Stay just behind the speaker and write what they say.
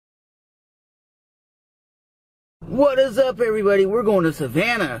What is up, everybody? We're going to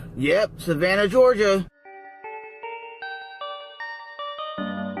Savannah. Yep, Savannah, Georgia.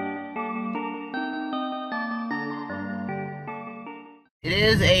 It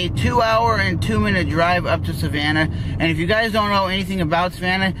is a 2-hour and 2-minute drive up to Savannah. And if you guys don't know anything about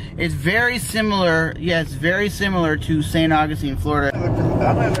Savannah, it's very similar, yes, very similar to St. Augustine, Florida.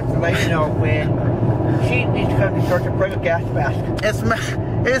 I'm going to let you know when she needs to come to church and bring a gas mask.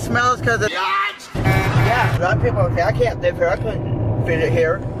 It smells because of... Yeah, a lot of people say, I can't live here, I couldn't visit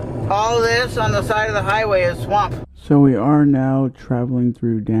here. All this on the side of the highway is swamp. So we are now traveling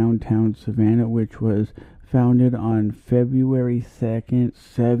through downtown Savannah, which was founded on February 2nd,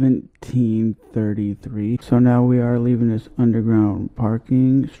 1733. So now we are leaving this underground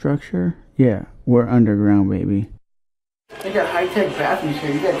parking structure. Yeah, we're underground, baby. They got high-tech bathrooms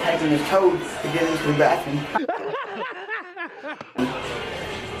here. You gotta type in this code to get into the bathroom.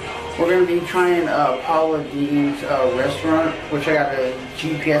 We're gonna be trying Paula Dean's restaurant, which I got to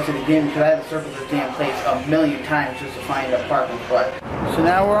GPS it again because I had to circle this damn place a million times just to find a parking spot. So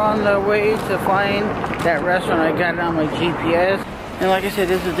now we're on the way to find that restaurant. I got it on my GPS. And like I said,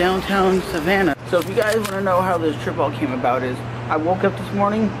 this is downtown Savannah. So if you guys want to know how this trip all came about is, I woke up this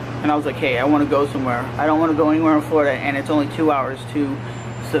morning and I was like, hey, I want to go somewhere. I don't want to go anywhere in Florida, and it's only 2 hours to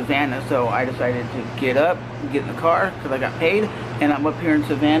Savannah. So I decided to get up, get in the car because I got paid, and I'm up here in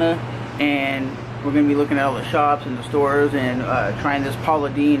Savannah, and we're going to be looking at all the shops and the stores and trying this Paula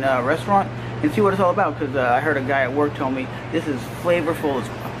Dean restaurant and see what it's all about, because I heard a guy at work tell me this is flavorful.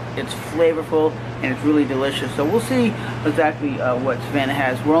 It's flavorful and it's really delicious. So we'll see exactly what Savannah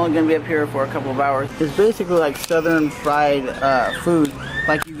has. We're only going to be up here for a couple of hours. It's basically like southern fried food.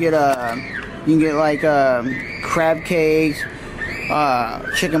 Like you can get like crab cakes,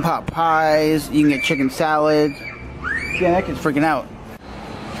 chicken pot pies. You can get chicken salads. Yeah, that kid's freaking out.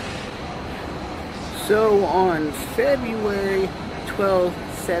 So on February 12th,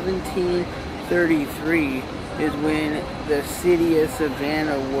 1733 is when the city of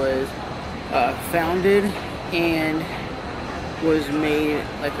Savannah was founded and was made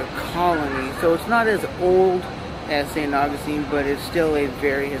like a colony. So it's not as old as St. Augustine, but it's still a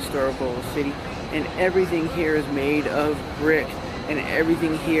very historical city. And everything here is made of brick, and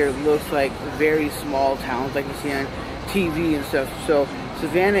everything here looks like very small towns like you see on TV and stuff. So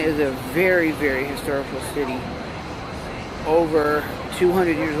Savannah is a very, very historical city. Over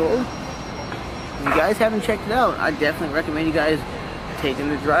 200 years old. If you guys haven't checked it out, I definitely recommend you guys taking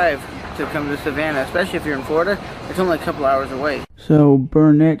the drive to come to Savannah, especially if you're in Florida. It's only a couple hours away. So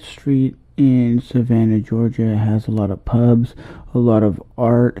Burnett Street in Savannah, Georgia has a lot of pubs, a lot of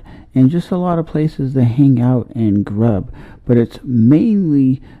art, and just a lot of places to hang out and grub. But it's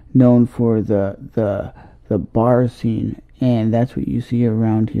mainly known for the bar scene, and that's what you see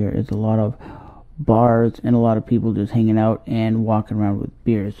around here. It's a lot of bars and a lot of people just hanging out and walking around with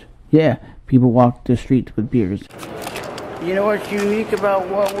beers. Yeah, people walk the streets with beers. You know what's unique about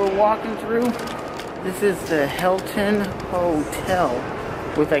what we're walking through? This is the Hilton Hotel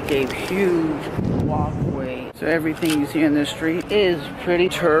with like a huge walkway. So everything you see on this street is pretty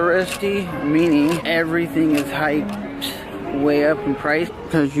touristy, meaning everything is hyped way up in price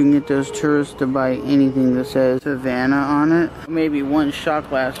because you can get those tourists to buy anything that says Savannah on it. Maybe one shot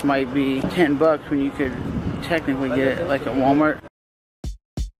glass might be 10 bucks when you could technically get it like at Walmart.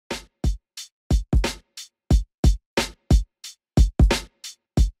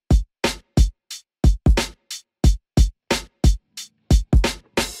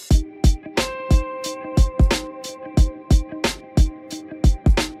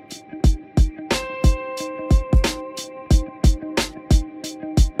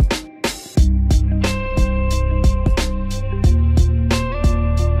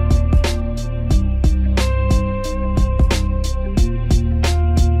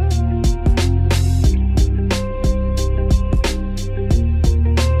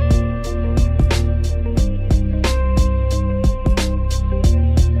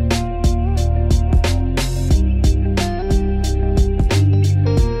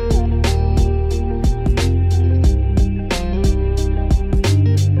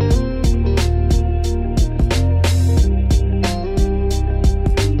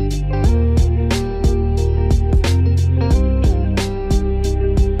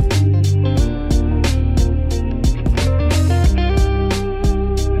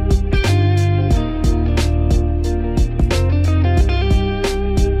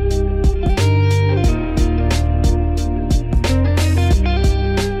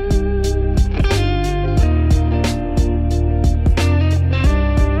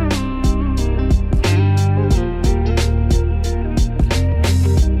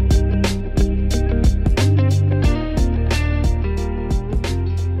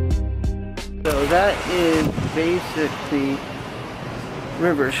 that is basically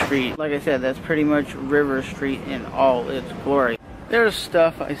River Street. Like I said, that's pretty much River Street in all its glory. There's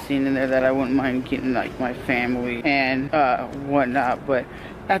stuff I've seen in there that I wouldn't mind getting, like my family and whatnot, but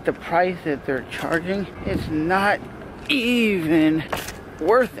at the price that they're charging, it's not even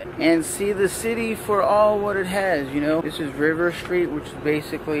worth it. And see the city for all what it has, you know. This is River Street, which is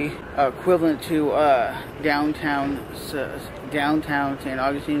basically equivalent to downtown St.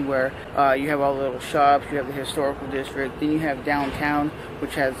 Augustine, where you have all the little shops, you have the historical district, then you have downtown,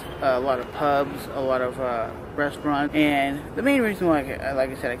 which has a lot of pubs, a lot of restaurants. And the main reason why, like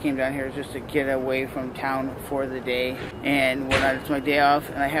I said, I came down here is just to get away from town for the day and whatnot. It's my day off,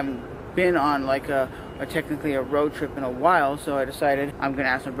 and I haven't been on like technically a road trip in a while, so I decided I'm gonna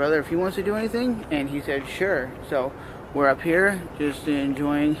ask my brother if he wants to do anything, and he said sure. So we're up here just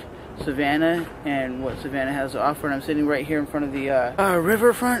enjoying Savannah and what Savannah has to offer, and I'm sitting right here in front of the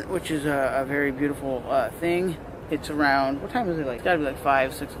riverfront, which is a very beautiful thing. It's around, what time is it? Like, it's gotta be like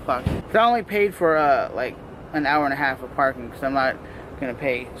 5, 6 o'clock. I only paid for like an hour and a half of parking, because I'm not gonna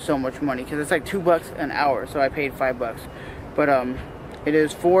pay so much money, because it's like $2 an hour, so I paid $5. But it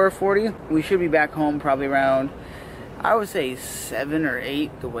is 4:40. We should be back home probably around, I would say 7 or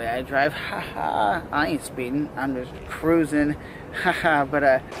 8 the way I drive. Haha, I ain't speeding, I'm just cruising. Haha,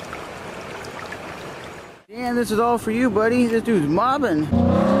 but damn, this is all for you, buddy. This dude's mobbing.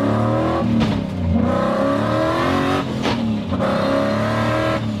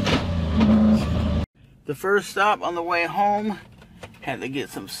 The first stop on the way home, had to get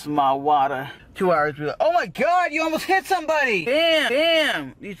some small water. 2 hours, we were like, oh my god, you almost hit somebody!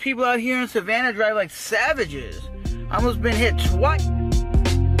 Damn! These people out here in Savannah drive like savages. I almost been hit twice.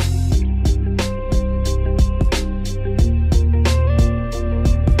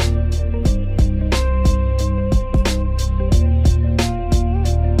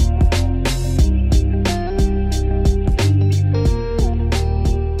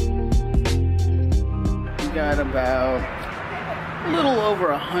 We got about a little over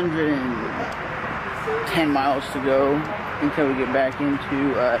 110 miles to go until we get back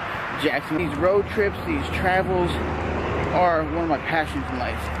into Jackson. These road trips, these travels are one of my passions in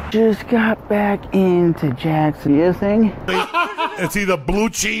life. Just got back into Jackson. This thing? It's either blue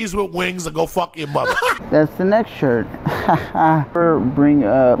cheese with wings or go fuck your mother. That's the next shirt. Bring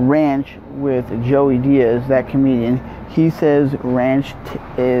a ranch with Joey Diaz, that comedian. He says ranch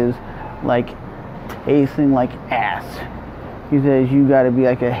is like tasting like ass. He says you gotta be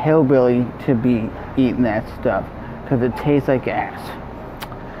like a hillbilly to be eating that stuff, because it tastes like ass.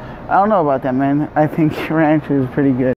 I don't know about that, man. I think ranch is pretty good.